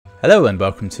Hello and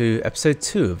welcome to episode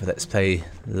 2 of Let's Play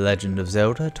Legend of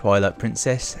Zelda Twilight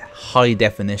Princess high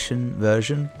definition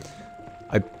version.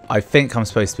 I think I'm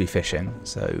supposed to be fishing,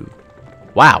 so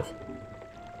wow,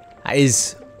 that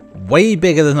is way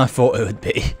bigger than I thought it would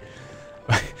be.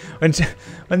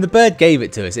 when the bird gave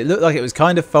it to us, it looked like it was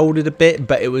kind of folded a bit,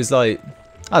 but it was like,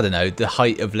 I don't know, the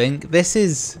height of Link. This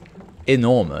is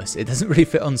enormous. It doesn't really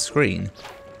fit on screen.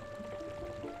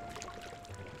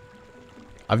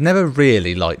 I've never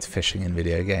really liked fishing in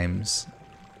video games.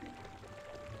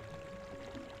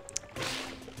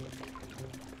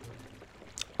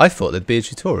 I thought there'd be a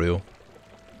tutorial.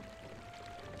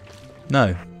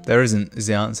 No, there isn't, is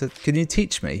the answer. Can you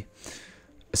teach me?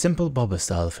 A simple bobber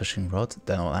style fishing rod.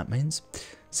 Don't know what that means.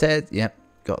 Set it, yep,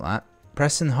 got that.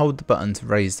 Press and hold the button to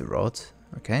raise the rod.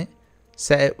 Okay.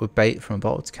 Set it with bait from a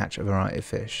bottle to catch a variety of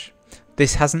fish.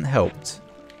 This hasn't helped.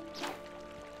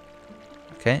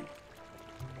 Okay.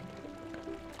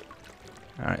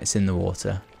 Alright, it's in the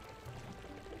water.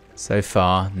 So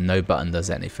far, no button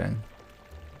does anything.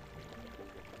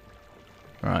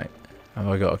 Right, have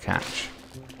I got a catch?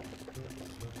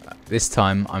 This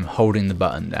time, I'm holding the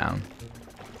button down.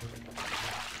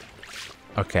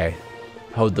 Okay,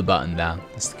 hold the button down,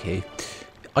 that's the key.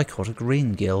 I caught a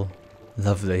green gill.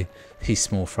 Lovely. These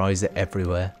small fries are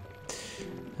everywhere.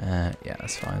 Yeah,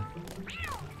 that's fine.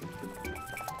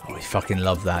 Oh, he fucking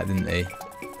loved that, didn't he?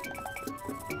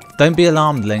 Don't be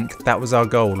alarmed, Link. That was our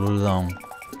goal all along.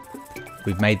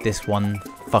 We've made this one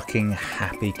fucking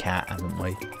happy cat, haven't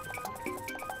we?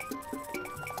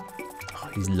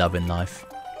 Oh, he's loving life.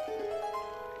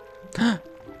 Yeah,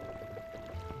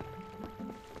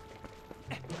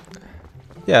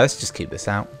 let's just keep this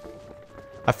out.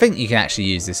 I think you can actually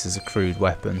use this as a crude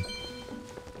weapon.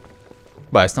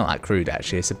 Well, it's not that crude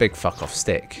actually. It's a big fuck off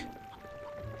stick.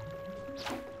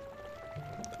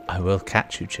 I will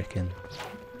catch you, chicken.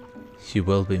 You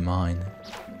will be mine.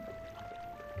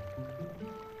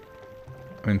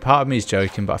 I mean, part of me is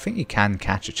joking, but I think you can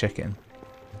catch a chicken.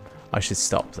 I should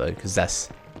stop though, because that's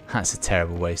a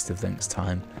terrible waste of Link's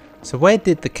time. So where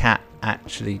did the cat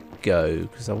actually go?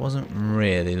 Because I wasn't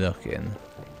really looking.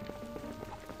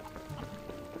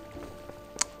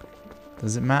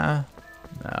 Does it matter?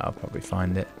 No, I'll probably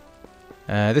find it.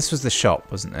 This was the shop,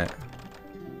 wasn't it?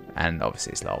 And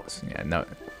obviously it's locked. Yeah, no.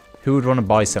 Who would want to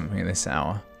buy something at this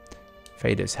hour?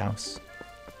 Fado's house.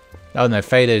 Oh no,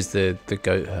 Fado's the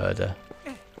goat herder.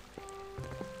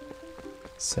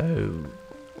 So,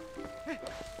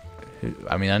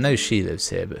 I mean, I know she lives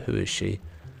here, but who is she?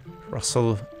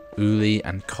 Russell, Uli,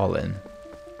 and Colin.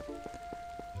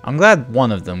 I'm glad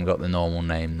one of them got the normal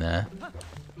name there.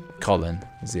 Colin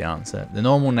is the answer. The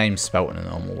normal name's spelt in a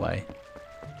normal way.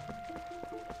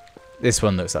 This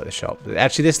one looks like the shop.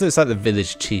 Actually, this looks like the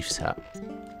village chief's hut.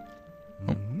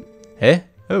 Oh. Here?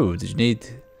 Oh, did you need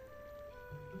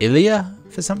Ilya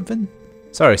for something?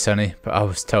 Sorry, Sonny, but I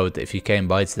was told that if you came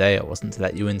by today, I wasn't to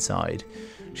let you inside.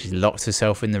 She's locked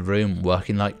herself in the room,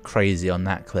 working like crazy on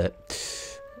that clip.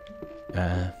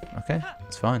 Okay,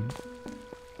 it's fine.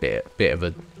 Bit of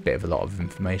a lot of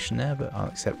information there, but I'll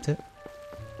accept it.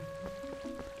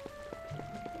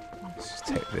 Let's just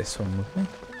take this one with me.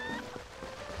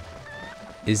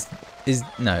 Is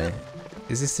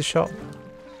this the shop?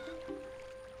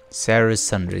 Sarah's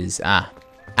Sundries.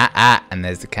 And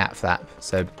there's the cat flap.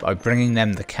 So by bringing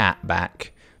them the cat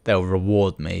back, they'll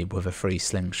reward me with a free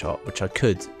slingshot, which I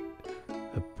could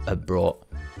have brought.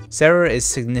 Sarah is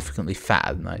significantly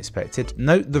fatter than I expected.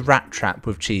 Note the rat trap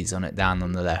with cheese on it down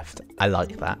on the left. I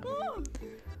like that.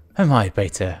 Oh my,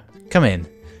 Beta. Come in.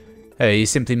 Oh, you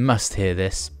simply must hear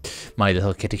this. My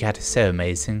little kitty cat is so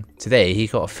amazing. Today he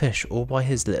got a fish all by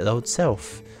his little old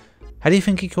self. How do you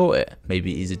think he caught it?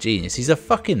 Maybe he's a genius. He's a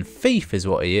fucking thief is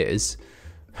what he is.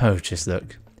 Oh, just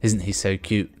look. Isn't he so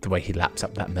cute, the way he laps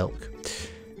up that milk?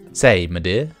 Say, my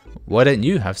dear, why don't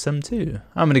you have some too?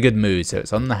 I'm in a good mood, so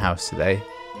it's on the house today.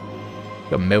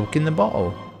 Got milk in the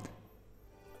bottle.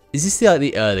 Is this like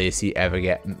the earliest you ever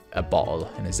get a bottle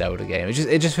in a Zelda game?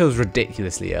 It just feels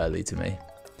ridiculously early to me.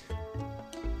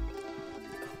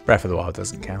 Breath of the Wild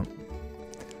doesn't count.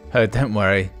 Oh, don't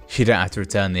worry. You don't have to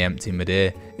return the empty, my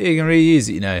dear. You can reuse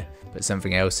it, you know. Put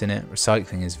something else in it.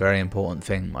 Recycling is a very important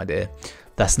thing, my dear.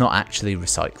 That's not actually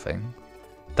recycling.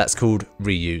 That's called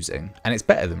reusing. And it's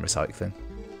better than recycling.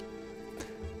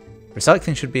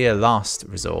 Recycling should be a last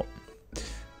resort.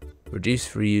 Reduce,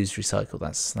 reuse, recycle.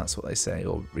 That's what they say.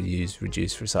 Or reuse,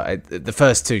 reduce, recycle. The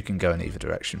first two can go in either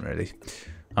direction, really.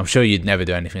 I'm sure you'd never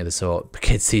do anything of the sort. But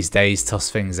kids these days toss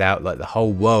things out like the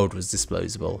whole world was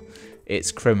disposable.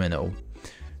 It's criminal.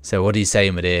 So what do you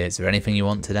say, my dear? Is there anything you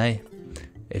want today?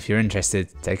 If you're interested,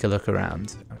 take a look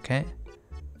around, okay?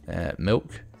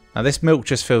 Milk. Now this milk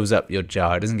just fills up your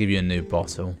jar. It doesn't give you a new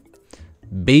bottle.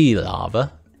 Bee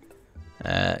larva.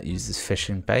 Uses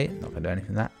fishing bait. Not going to do anything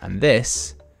with that. And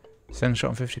this, slingshot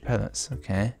and 50 pellets.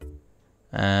 Okay.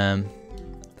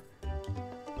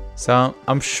 So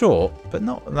I'm short, but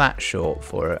not that short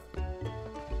for it.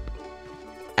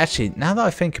 Actually, now that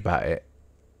I think about it,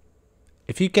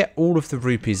 if you get all of the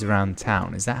rupees around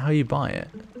town, is that how you buy it?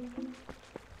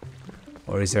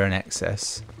 Or is there an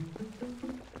excess?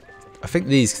 I think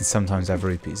these can sometimes have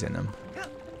rupees in them.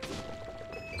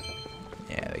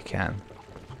 Yeah, they can.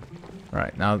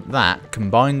 Right, now that,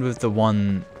 combined with the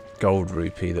 1 gold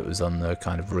rupee that was on the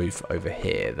kind of roof over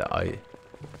here that I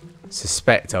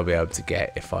suspect I'll be able to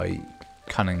get if I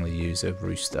cunningly use a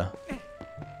rooster.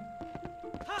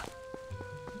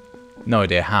 No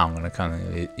idea how I'm going to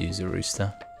cunningly use a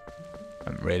rooster. I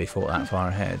haven't really thought that far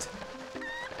ahead.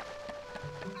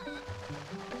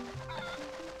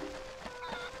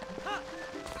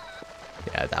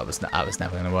 Yeah, that was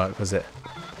never going to work, was it?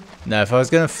 No, if I was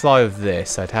going to fly with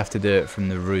this, I'd have to do it from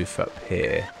the roof up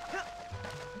here.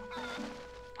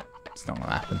 It's not going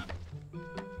to happen.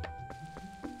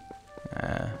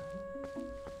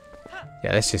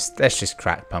 Yeah, let's just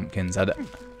crack pumpkins. I don't.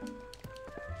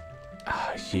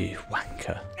 Ah, you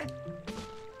wanker.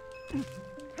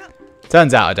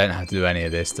 Turns out I don't have to do any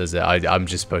of this, does it? I'm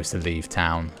just supposed to leave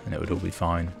town and it would all be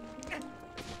fine.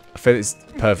 I feel it's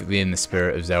perfectly in the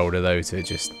spirit of Zelda, though, to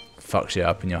just fuck shit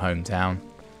up in your hometown.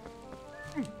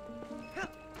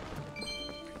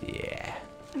 Yeah.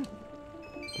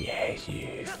 Yeah,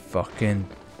 you fucking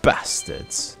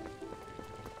bastards.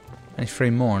 Only 3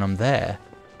 more and I'm there.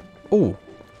 Oh.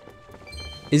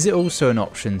 Is it also an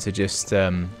option to just,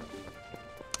 I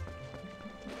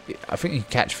think you can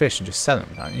catch fish and just sell them,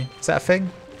 can't you? Is that a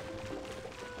thing?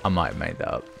 I might have made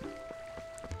that up.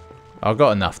 I've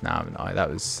got enough now, haven't I? That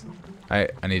was... I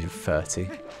needed 30.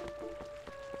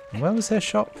 Where was their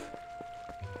shop?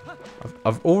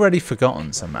 I've already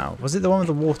forgotten somehow. Was it the one with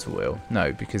the water wheel?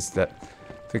 No, because the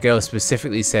girl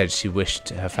specifically said she wished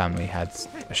her family had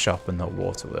a shop and not a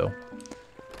water wheel.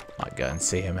 Might go and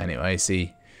see him anyway.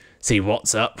 See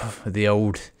what's up with the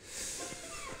old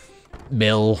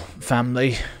Mill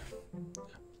family.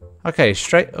 Okay,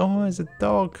 straight... Oh, there's a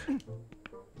dog.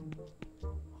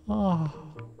 Oh.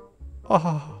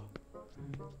 Oh.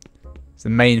 So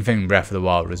the main thing Breath of the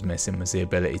Wild was missing was the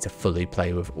ability to fully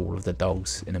play with all of the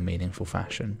dogs in a meaningful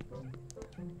fashion.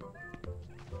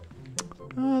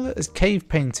 Oh, look, there's cave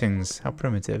paintings. How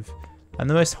primitive. And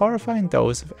the most horrifying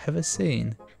dolls I've ever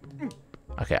seen.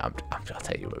 Okay, I'll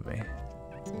take you with me.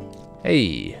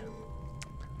 Hey.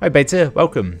 Hi, Beta.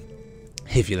 Welcome.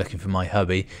 If you're looking for my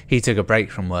hubby, he took a break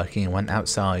from working and went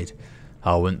outside.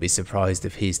 I wouldn't be surprised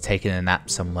if he's taken a nap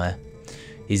somewhere.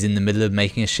 He's in the middle of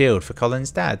making a shield for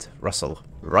Colin's dad, Russell,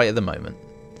 right at the moment.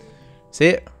 See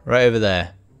it? Right over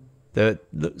there. Though it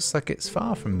looks like it's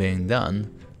far from being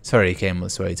done. Sorry he came all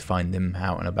this way to find him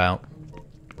out and about.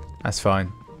 That's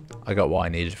fine. I got what I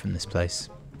needed from this place.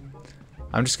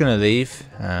 I'm just going to leave.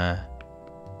 I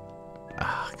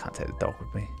can't take the dog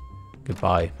with me.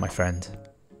 Goodbye, my friend.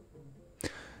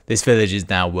 This village is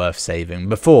now worth saving.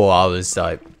 Before I was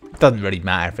like, doesn't really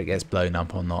matter if it gets blown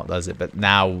up or not, does it? But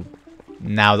now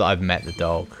that I've met the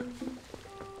dog,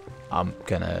 I'm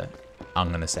gonna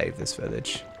save this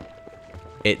village.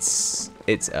 It's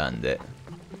earned it.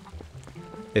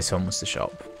 This one was the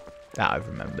shop that I've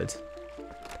remembered.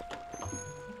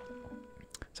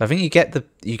 So I think you get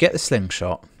the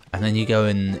slingshot and then you go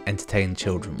and entertain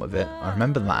children with it. I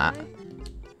remember that.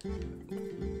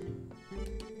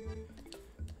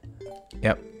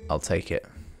 Yep, I'll take it.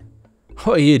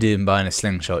 What are you doing buying a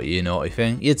slingshot, you naughty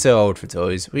thing? You're too old for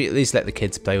toys. We at least let the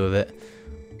kids play with it.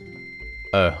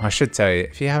 Oh, I should tell you,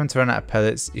 if you happen to run out of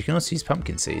pellets, you can also use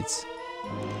pumpkin seeds.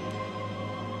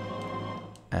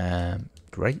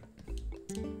 Great.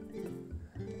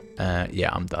 Yeah,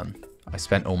 I'm done. I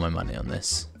spent all my money on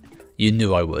this. You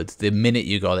knew I would. The minute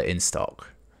you got it in stock.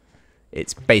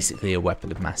 It's basically a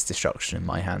weapon of mass destruction in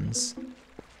my hands.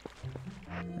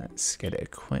 Let's get it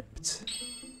equipped.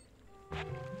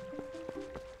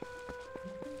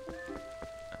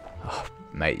 Oh,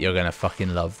 mate, you're going to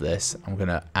fucking love this. I'm going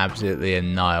to absolutely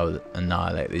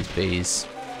annihilate these bees.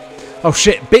 Oh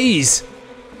shit, bees!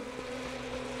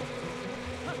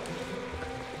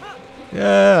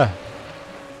 Yeah!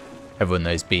 Everyone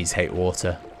knows bees hate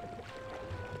water.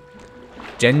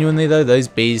 Genuinely though, those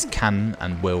bees can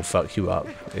and will fuck you up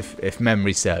if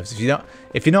memory serves.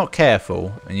 If you're not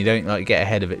careful and you don't like get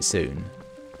ahead of it soon.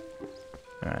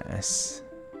 Alright, let's...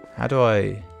 How do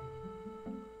I...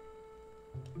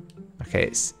 Okay,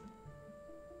 it's...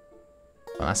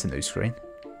 Oh, that's a new screen.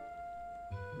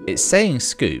 It's saying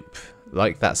scoop,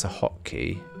 like that's a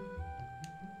hotkey.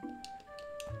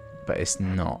 But it's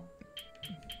not.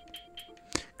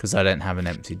 Because I don't have an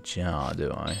empty jar,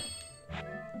 do I?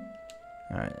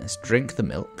 Alright, let's drink the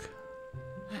milk.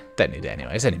 Don't need it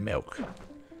anyway, it's only milk.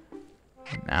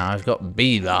 Now I've got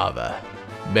bee larva.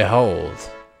 Behold.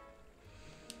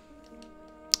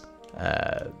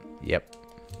 Yep.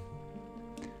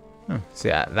 Oh, so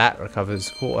yeah, that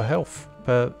recovers quarter health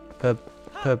per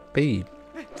bee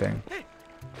thing.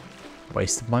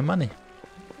 Wasted my money.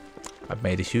 I've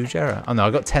made a huge error. Oh no,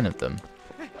 I got 10 of them.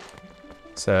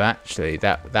 So actually,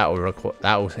 that will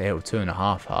heal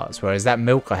 2.5 hearts, whereas that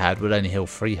milk I had would only heal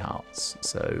 3 hearts.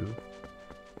 So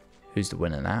who's the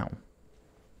winner now?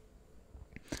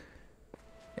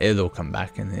 It'll all come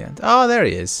back in the end. Oh, there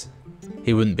he is.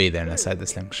 He wouldn't be there unless I had the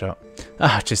slingshot.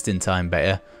 Ah, just in time,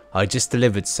 Beta. I just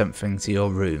delivered something to your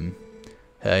room.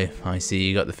 Hey, I see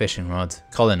you got the fishing rod.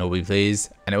 Colin will be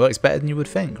pleased, and it works better than you would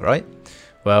think, right?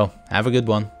 Well, have a good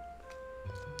one.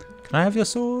 Can I have your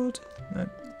sword? No.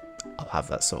 I'll have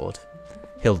that sword.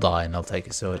 He'll die and I'll take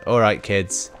his sword. Alright,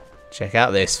 kids. Check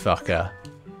out this fucker.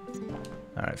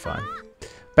 Alright, fine.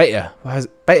 Beta has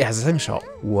a slingshot.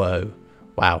 Whoa.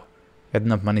 Wow. You had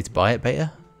enough money to buy it,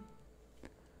 Beta?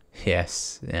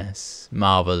 Yes, yes.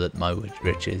 Marvel at my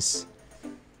riches.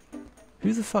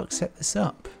 Who the fuck set this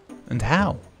up? And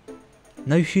how?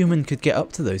 No human could get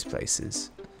up to those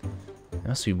places. It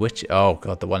must be witch. Oh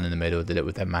god, the one in the middle did it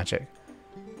with their magic.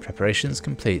 Preparations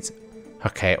complete.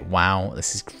 Okay, wow,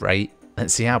 this is great.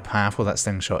 Let's see how powerful that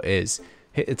slingshot is.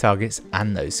 Hit the targets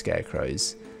and those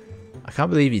scarecrows. I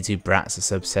can't believe you two brats are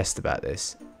so obsessed about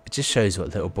this. It just shows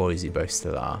what little boys you both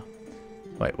still are.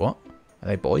 Wait, what? Are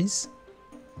they boys?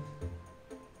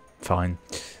 Fine.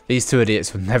 These two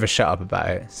idiots will never shut up about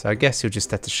it, so I guess you'll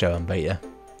just have to show them, Beta.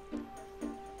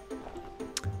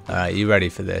 Alright, you ready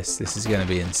for this? This is going to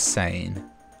be insane.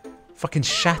 Fucking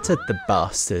shattered the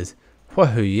bastard.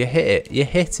 Whoa, you hit it. You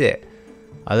hit it.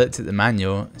 I looked at the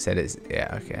manual, said it's...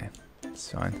 Yeah, okay.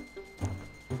 It's fine.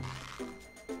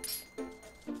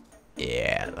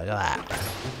 Yeah, look at that.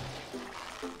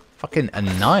 Fucking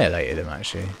annihilated him,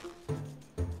 actually.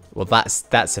 Well,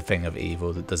 that's a thing of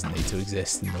evil that doesn't need to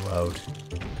exist in the world.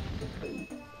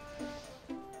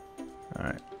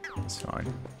 Alright, it's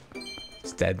fine.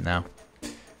 It's dead now.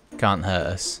 Can't hurt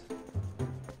us.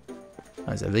 Oh,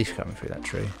 there's a leaf coming through that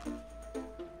tree.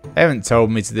 They haven't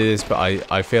told me to do this, but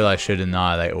I feel I should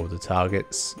annihilate all the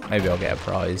targets. Maybe I'll get a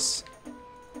prize.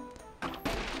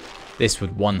 This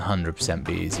would 100%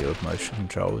 be easier with motion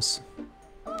controls.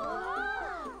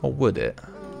 Or would it?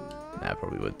 No, it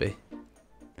probably would be.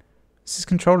 Does this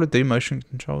controller do motion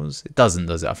controls? It doesn't,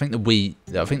 does it? I think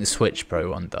the Switch Pro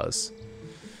one does.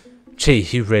 Gee,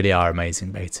 you really are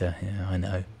amazing, Beta. Yeah, I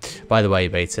know. By the way,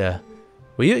 Beta,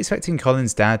 were you expecting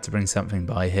Colin's dad to bring something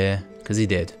by here? Because he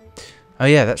did. Oh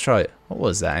yeah, that's right. What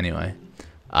was that anyway?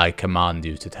 I command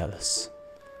you to tell us.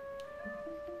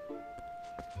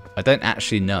 I don't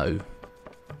actually know.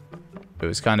 It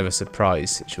was kind of a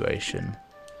surprise situation.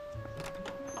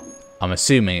 I'm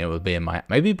assuming it will be in my...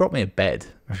 Maybe he brought me a bed.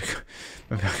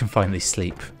 Maybe I can finally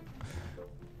sleep.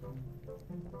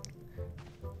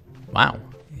 Wow.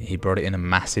 He brought it in a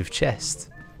massive chest.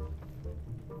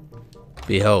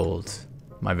 Behold,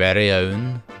 my very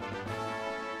own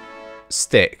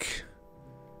stick.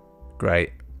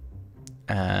 Great.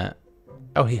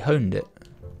 Oh, he honed it.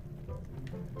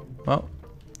 Well,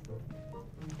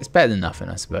 it's better than nothing,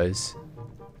 I suppose.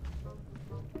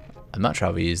 I'd much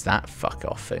rather use that fuck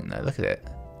off thing though. Look at it.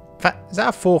 In fact, is that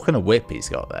a fork and a whip he's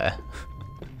got there?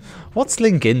 What's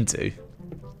Link into?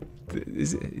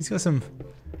 He's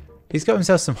got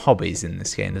himself some hobbies in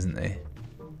this game, doesn't he?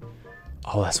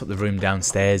 Oh, that's what the room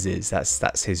downstairs is.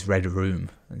 That's his red room.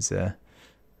 It's a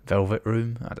velvet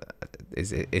room.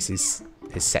 It's his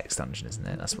sex dungeon, isn't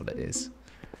it? That's what it is.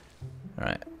 All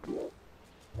right.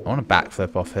 I want to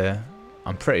backflip off here.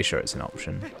 I'm pretty sure it's an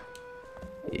option.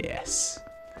 Yes.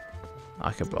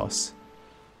 Like a boss.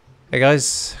 Hey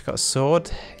guys, got a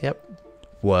sword. Yep.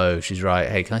 Whoa, she's right.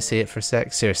 Hey, can I see it for a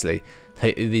sec? Seriously,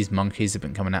 these monkeys have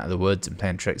been coming out of the woods and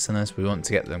playing tricks on us. We want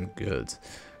to get them good.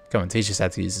 Come on, teach us how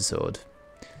to use the sword.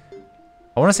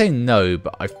 I want to say no,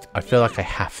 but I feel like I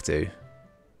have to.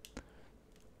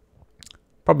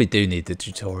 Probably do need the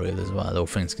tutorial as well, all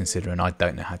things considering I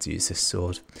don't know how to use this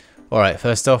sword. Alright,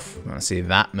 first off, we want to see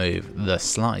that move, the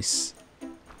slice.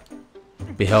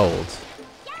 Behold.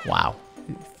 Wow.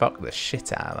 Fuck the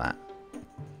shit out of that.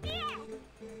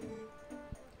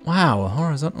 Wow, a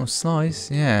horizontal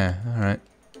slice. Yeah, alright.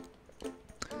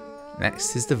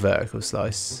 Next is the vertical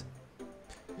slice.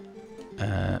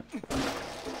 Yep,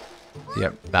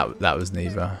 that was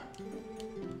neither.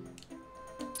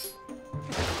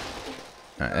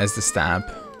 Alright, there's the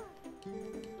stab.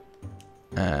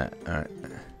 Alright.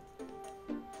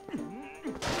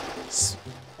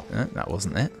 That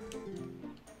wasn't it.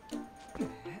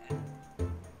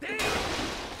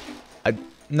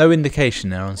 No indication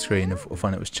there on screen of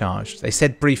when it was charged. They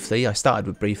said briefly. I started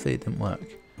with briefly. It didn't work.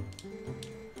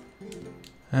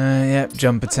 Yep,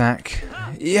 jump attack.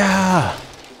 Yeah!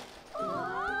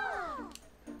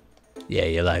 Yeah,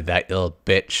 you like that, you little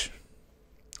bitch.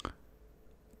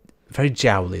 Very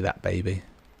jowly, that baby.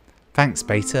 Thanks,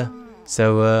 Beta.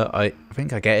 So, I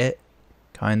think I get it.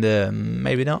 Kinda,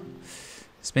 maybe not.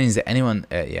 This means that anyone...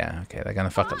 yeah, okay, they're gonna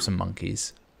fuck up some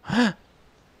monkeys. Oh,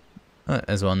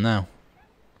 there's one now.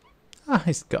 Ah,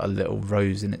 it's got a little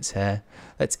rose in its hair.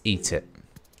 Let's eat it.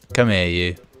 Come here,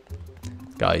 you.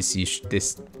 Guys,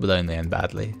 this will only end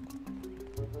badly.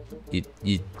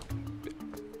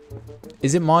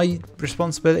 Is it my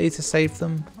responsibility to save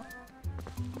them?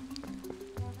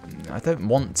 I don't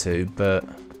want to, but...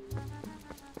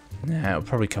 yeah, it'll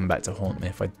probably come back to haunt me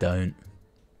if I don't.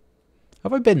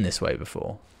 Have I been this way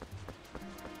before?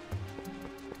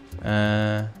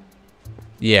 Yeah,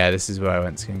 this is where I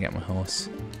went to go and get my horse.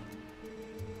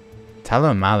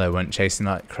 Tallow and Mallow went chasing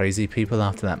like crazy people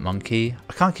after that monkey.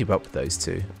 I can't keep up with those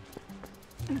two.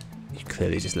 You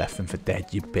clearly just left them for dead,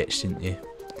 you bitch, didn't you?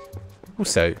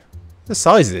 Also, the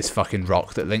size of this fucking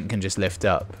rock that Link can just lift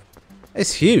up.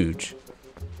 It's huge.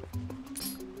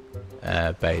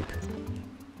 Babe.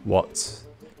 What?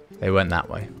 They went that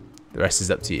way. The rest is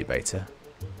up to you, Beta.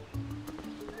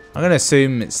 I'm going to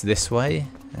assume it's this way.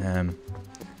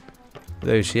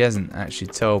 Though she hasn't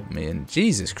actually told me. And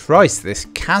Jesus Christ, this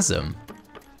chasm.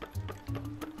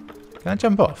 Can I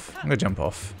jump off? I'm going to jump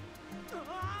off.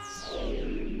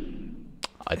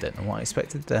 I don't know what I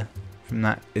expected there from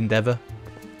that endeavour.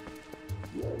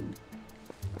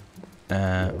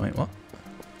 Wait, what?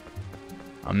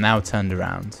 I'm now turned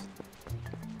around.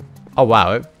 Oh,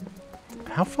 wow.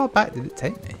 How far back did it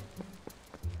take me?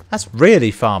 That's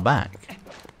really far back.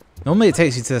 Normally it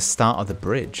takes you to the start of the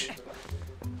bridge.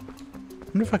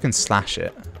 I wonder if I can slash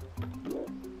it.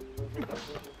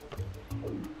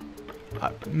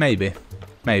 Maybe.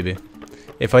 Maybe.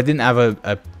 If I didn't have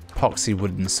a epoxy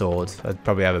wooden sword, I'd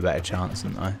probably have a better chance,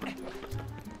 wouldn't I?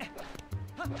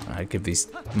 I'd give these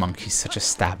monkeys such a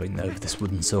stabbing though with this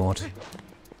wooden sword.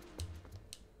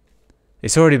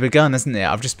 It's already begun, hasn't it?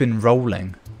 I've just been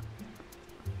rolling.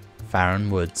 Farron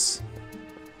Woods.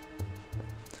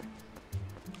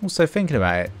 Also, thinking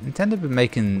about it, Nintendo have been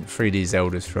making 3D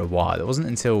Zeldas for a while. It wasn't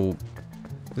until...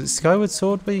 was it Skyward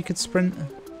Sword where you could sprint?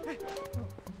 I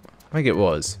think it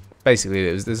was. Basically,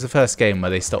 it was the first game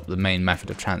where they stopped the main method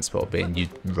of transport being you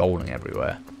rolling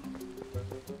everywhere.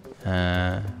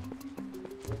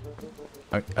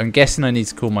 I'm guessing I need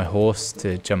to call my horse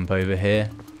to jump over here.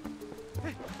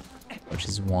 Which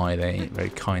is why they very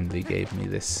kindly gave me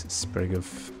this sprig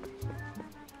of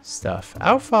stuff.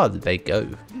 How far did they go?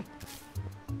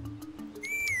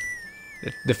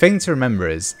 The thing to remember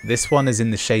is, this one is in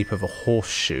the shape of a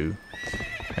horseshoe,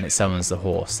 and it summons the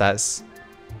horse. That's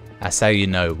how you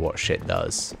know what shit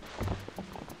does.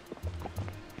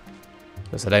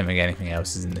 Because I don't think anything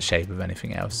else is in the shape of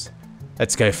anything else.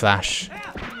 Let's go, Flash.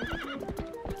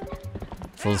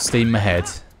 Full steam ahead.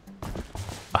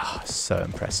 Ah, so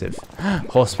impressive.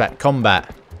 Horseback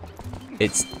combat.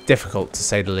 It's difficult to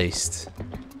say the least.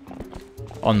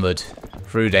 Onward,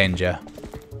 through danger.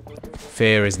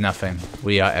 Fear is nothing.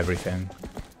 We are everything.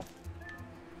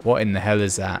 What in the hell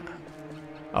is that?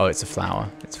 Oh, it's a flower.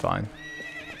 It's fine.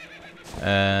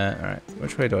 Alright,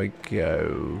 which way do I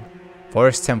go?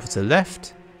 Forest Temple to the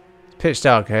left. It's pitch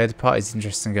dark ahead. The party's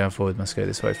interested in going forward. Must go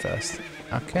this way first.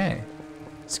 Okay.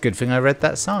 It's a good thing I read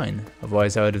that sign.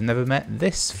 Otherwise, I would have never met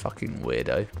this fucking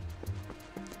weirdo.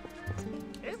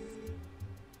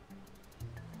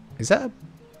 Is that a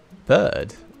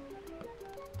bird?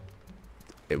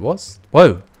 It was?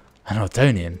 Whoa! An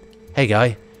Ordonian. Hey,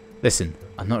 guy. Listen,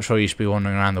 I'm not sure you should be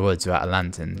wandering around the woods without a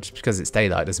lantern. Just because it's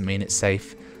daylight doesn't mean it's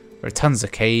safe. There are tons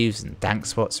of caves and dank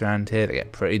spots around here that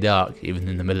get pretty dark, even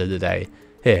in the middle of the day.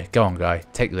 Here, go on, guy.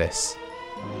 Take this.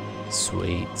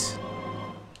 Sweet.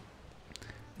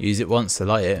 Use it once to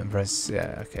light it and press...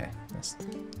 yeah, okay.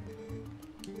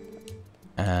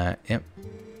 Yep.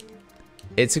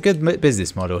 It's a good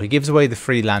business model. He gives away the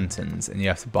free lanterns and you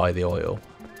have to buy the oil.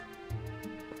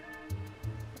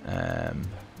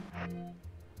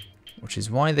 Which is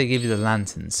why they give you the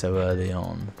lanterns so early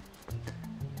on.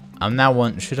 I'm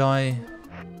now should I?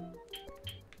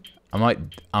 I'm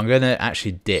gonna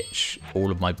actually ditch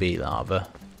all of my bee larvae.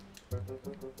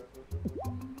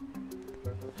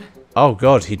 Oh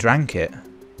god, he drank it.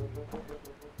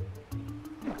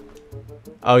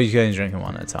 Oh, you can only drink them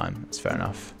one at a time. That's fair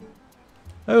enough.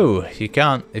 Oh, you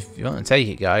can't. If you want to take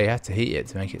it, guy, you have to heat it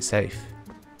to make it safe.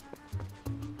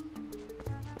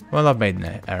 Well, I've made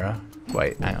an error.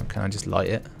 Wait, hang on. Can I just light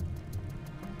it?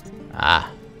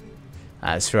 Ah.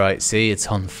 That's right. See, it's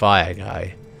on fire,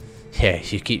 guy. Yeah,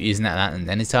 you keep using that lantern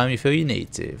anytime you feel you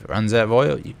need to. If it runs out of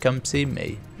oil, you come see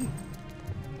me.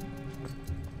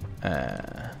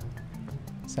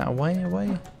 Is that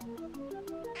away?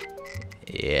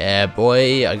 Yeah,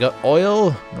 boy, I got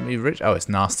oil. Let me rich. Oh, it's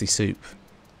nasty soup.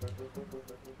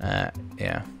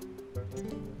 Yeah.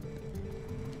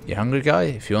 You hungry, guy?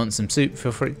 If you want some soup,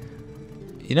 feel free.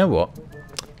 You know what?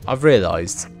 I've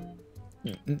realised.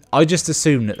 I just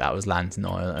assumed that was lantern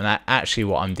oil, and actually,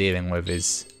 what I'm dealing with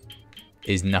is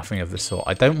nothing of the sort.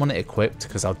 I don't want it equipped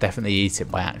because I'll definitely eat it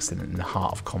by accident in the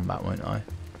heart of combat, won't I?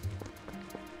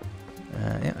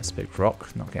 Yeah, that's a big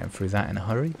rock. Not getting through that in a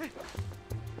hurry.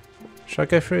 Should I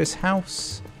go through his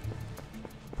house?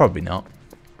 Probably not.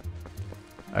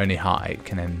 Only heartache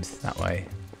can end that way.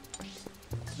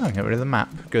 Oh, I can get rid of the map.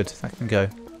 Good, that can go.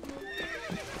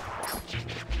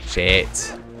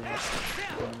 Shit.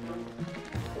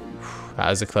 That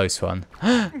was a close one.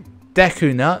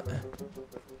 Deku Nut. Look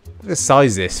at the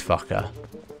size of this fucker.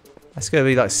 That's going to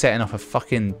be like setting off a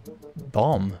fucking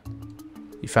bomb.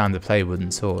 You found the play wooden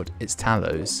sword. It's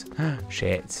Talos.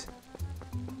 Shit.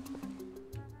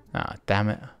 Ah, damn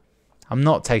it. I'm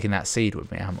not taking that seed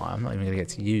with me, am I? I'm not even going to get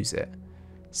to use it.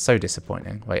 So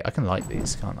disappointing. Wait, I can light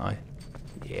these, can't I?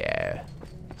 Yeah.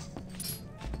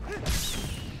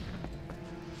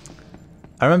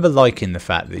 I remember liking the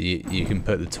fact that you can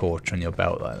put the torch on your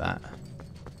belt like that.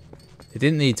 It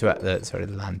didn't need to act the, sorry,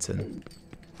 the lantern.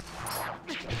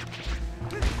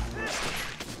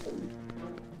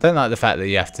 Don't like the fact that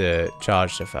you have to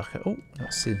charge the fucker. Oh,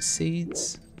 got some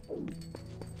seeds.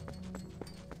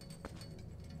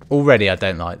 Already I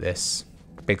don't like this.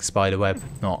 Big spider web.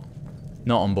 Not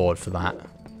on board for that.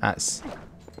 That's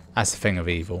a thing of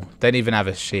evil. Don't even have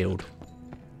a shield.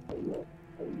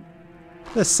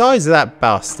 The size of that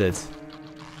bastard.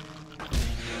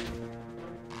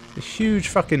 A huge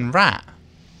fucking rat.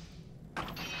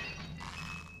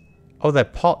 Oh, they're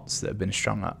pots that have been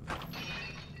strung up.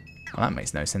 Well, that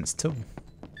makes no sense at all.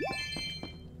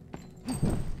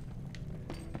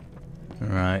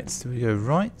 Right, so we go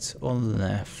right or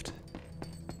left?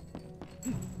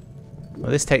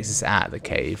 Well, this takes us out of the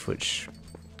cave, which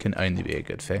can only be a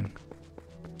good thing.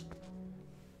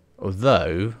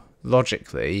 Although,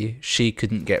 logically, she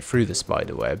couldn't get through the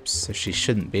spider webs, so she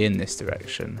shouldn't be in this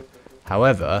direction.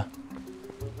 However...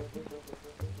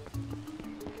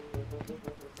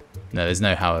 No, there's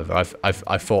no however. I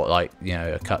thought, like, you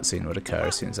know, a cutscene would occur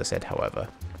as soon as I said however.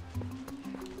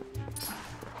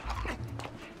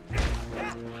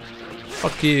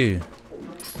 Fuck you.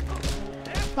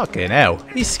 Fucking hell.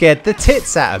 He scared the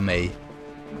tits out of me.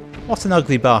 What an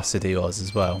ugly bastard he was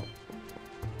as well.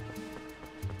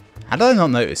 How did I not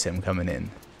notice him coming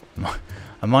in?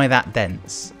 Am I that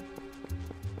dense?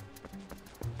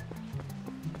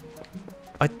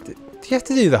 Do you have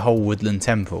to do the whole woodland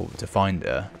temple to find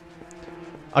her?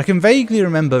 I can vaguely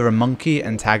remember a monkey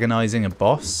antagonizing a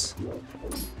boss.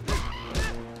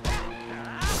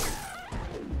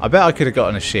 I bet I could have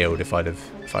gotten a shield if I'd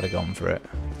have gone for it.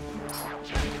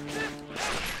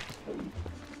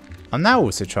 I'm now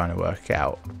also trying to work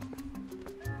out.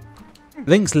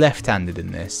 Link's left-handed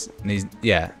in this, and he's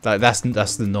like that's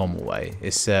the normal way.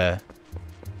 It's in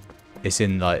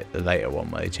like the later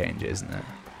one where they change it, isn't it?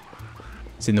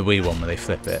 It's in the Wii one where they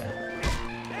flip it.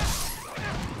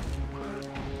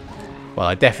 Well,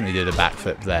 I definitely did a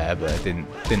backflip there, but I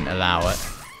didn't allow it.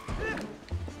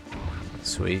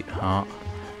 Sweetheart.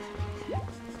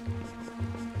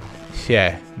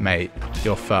 Yeah, mate,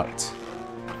 you're fucked.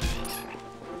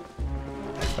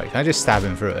 Wait, can I just stab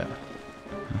him through it?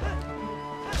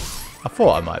 I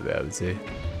thought I might be able to.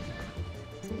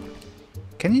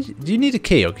 Can you? Do you need a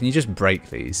key, or can you just break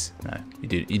these? No, you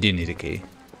do. You do need a key.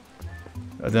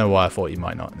 I don't know why I thought you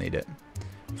might not need it.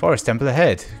 Forest temple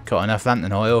ahead. Got enough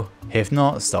lantern oil? If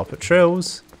not, stop at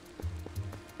Trills.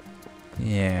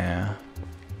 Yeah.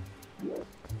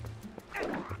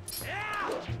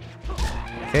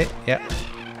 Okay, yep.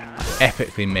 I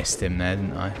epically missed him there,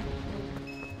 didn't I?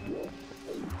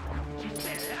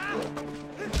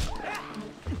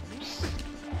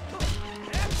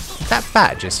 That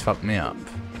bat just fucked me up.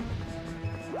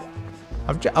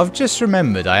 I've just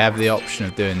remembered I have the option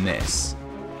of doing this.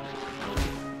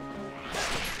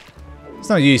 It's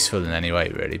not useful in any way,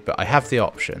 really, but I have the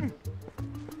option.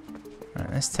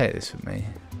 Right, let's take this with me.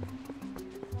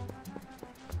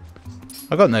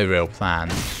 I've got no real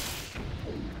plan.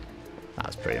 That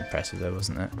was pretty impressive though,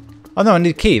 wasn't it? Oh no, I need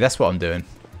a key. That's what I'm doing.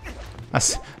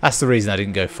 That's the reason I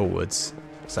didn't go forwards.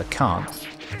 Because I can't.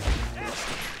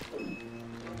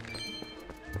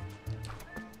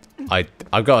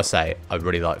 I've got to say, I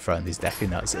really like throwing these decky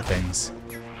nuts at things.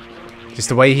 Just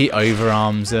the way he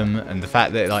overarms them, and the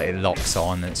fact that like it locks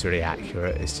on and it's really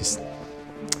accurate. It's just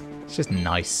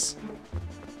nice.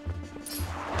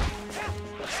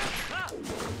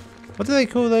 What do they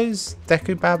call those?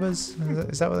 Deku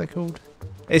Babbas? Is that what they're called?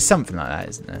 It's something like that,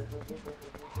 isn't it?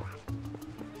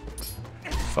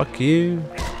 Fuck you.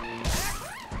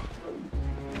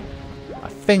 I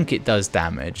think it does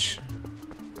damage.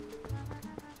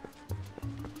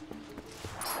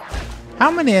 How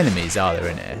many enemies are there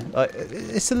in here? Like,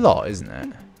 it's a lot, isn't it?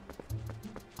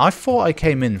 I thought I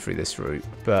came in through this route,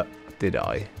 but did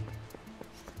I?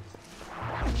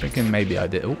 I'm thinking maybe I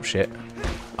did. Oh shit.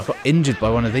 I got injured by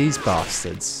one of these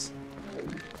bastards.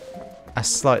 That's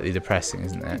slightly depressing,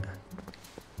 isn't it?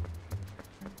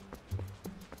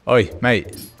 Oi,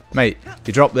 mate. Mate,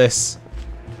 you drop this.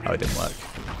 Oh, it didn't work.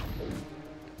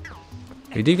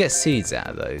 We do get seeds out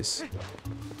of those.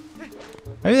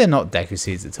 Maybe they're not Deku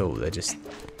seeds at all, they're just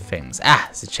things. Ah,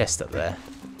 there's a chest up there.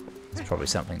 It's probably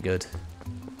something good.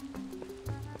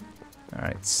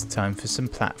 Alright, it's time for some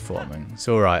platforming. It's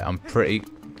alright, I'm pretty...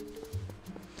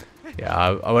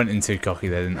 Yeah, I went in too cocky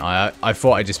there, didn't I? I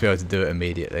thought I'd just be able to do it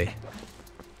immediately.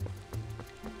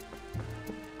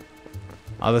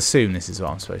 I'll assume this is what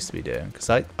I'm supposed to be doing,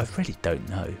 because I really don't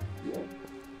know.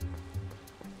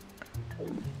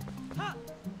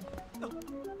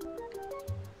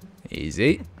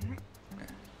 Easy.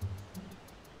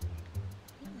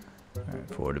 Right,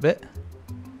 forward a bit.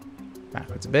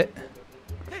 Backwards a bit.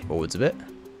 Forwards a bit.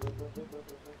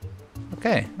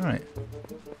 Okay, right.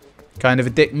 Kind of a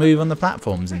dick move on the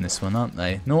platforms in this one, aren't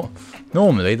they?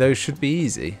 Normally, those should be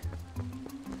easy.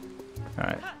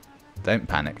 Alright. Don't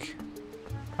panic.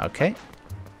 Okay.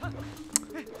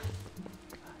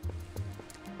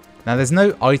 Now, there's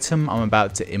no item I'm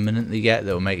about to imminently get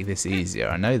that will make this easier.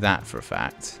 I know that for a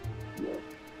fact.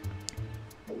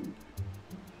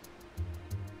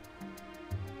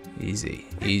 Easy,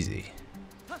 easy.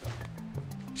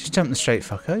 Just jump the straight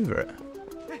fuck over it.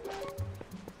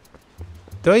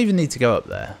 Do I even need to go up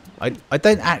there? I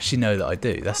don't actually know that I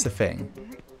do. That's the thing.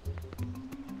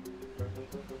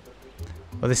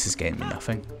 Well, this is getting me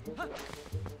nothing.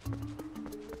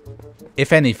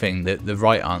 If anything, the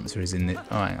right answer is in the...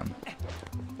 Oh, hang on.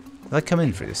 Did I come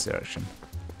in through this direction?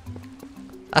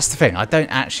 That's the thing. I don't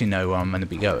actually know where I'm going to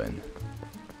be going.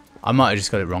 I might have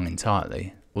just got it wrong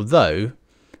entirely. Although...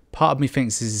 part of me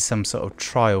thinks this is some sort of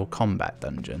trial combat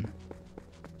dungeon.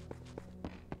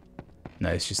 No,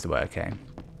 it's just the way I came.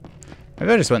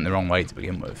 Maybe I just went the wrong way to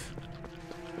begin with.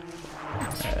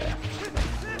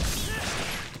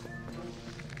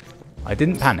 I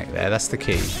didn't panic there, that's the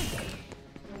key.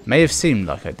 May have seemed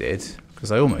like I did,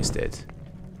 because I almost did.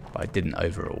 But I didn't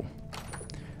overall.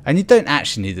 And you don't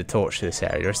actually need a torch to this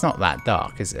area, it's not that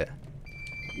dark, is it?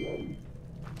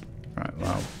 Right,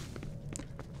 well...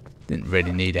 didn't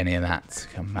really need any of that to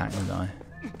come back, did I?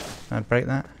 Can I break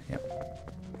that? Yep.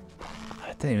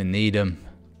 I don't even need them.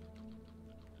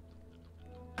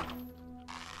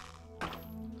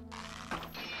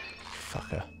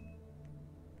 Fucker.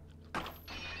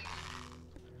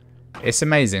 It's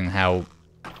amazing how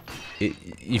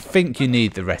you think you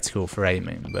need the reticle for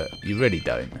aiming, but you really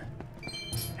don't.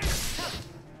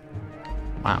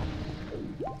 Wow.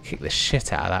 Kicked the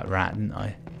shit out of that rat, didn't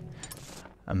I?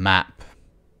 A map.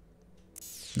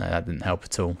 No, that didn't help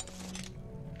at all.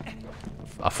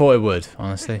 I thought it would,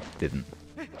 honestly. Didn't.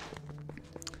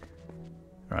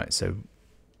 Right, so...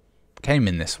 came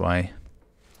in this way.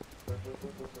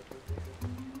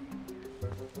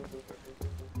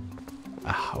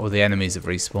 Ah, all the enemies have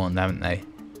respawned, haven't they?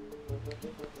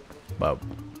 Well,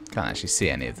 can't actually see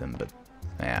any of them, but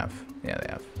they have. Yeah, they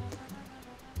have.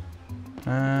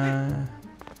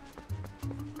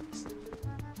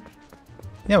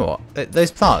 You know what?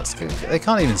 Those plants, they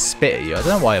can't even spit at you. I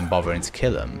don't know why I'm bothering to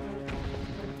kill them.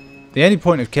 The only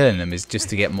point of killing them is just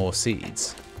to get more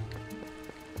seeds.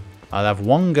 I'll have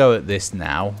one go at this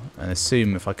now, and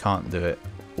assume if I can't do it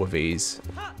with ease,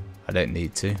 I don't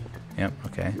need to. Yep,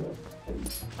 okay.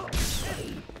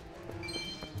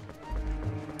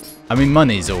 I mean,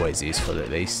 money's always useful at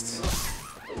least.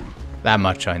 That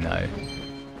much I know.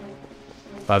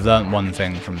 But I've learnt one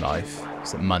thing from life,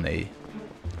 is that money...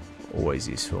 always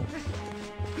useful.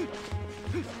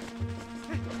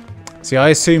 See, I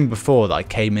assumed before that I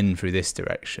came in through this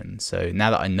direction, so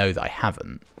now that I know that I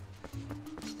haven't,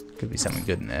 could be something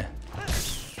good in there.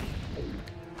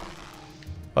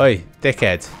 Oi,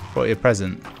 dickhead, brought you a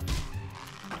present.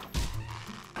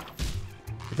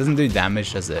 It doesn't do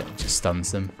damage, does it? It just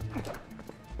stuns them.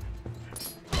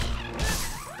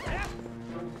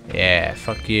 Yeah,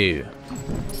 fuck you.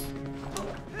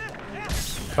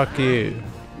 Fuck you.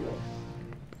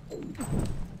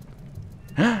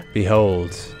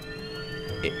 Behold.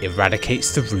 It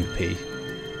eradicates the rupee.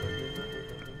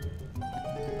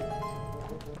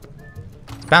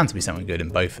 There's bound to be something good in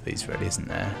both of these, really, isn't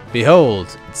there?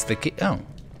 Behold! It's the key. Oh.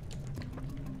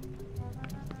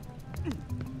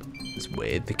 It's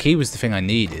weird. The key was the thing I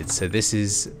needed, so this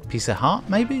is a piece of heart,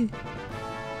 maybe?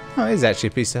 Oh, it is actually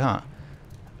a piece of heart.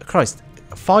 Christ,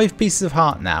 5 pieces of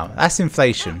heart now. That's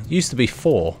inflation. Used to be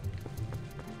 4.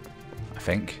 I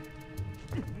think.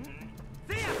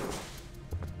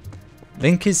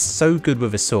 Link is so good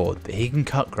with a sword that he can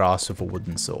cut grass with a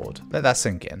wooden sword. Let that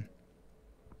sink in.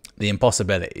 The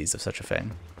impossibilities of such a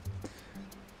thing.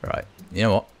 Right, you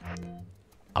know what?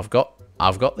 I've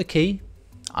got the key.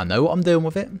 I know what I'm doing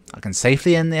with it. I can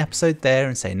safely end the episode there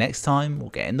and say next time we'll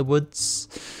get in the woods,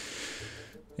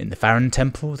 in the Farron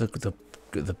Temple,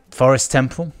 the Forest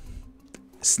Temple.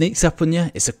 Sneaks up on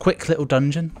you. It's a quick little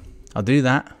dungeon. I'll do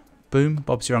that. Boom,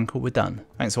 Bob's your uncle. We're done.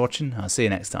 Thanks for watching. I'll see you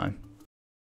next time.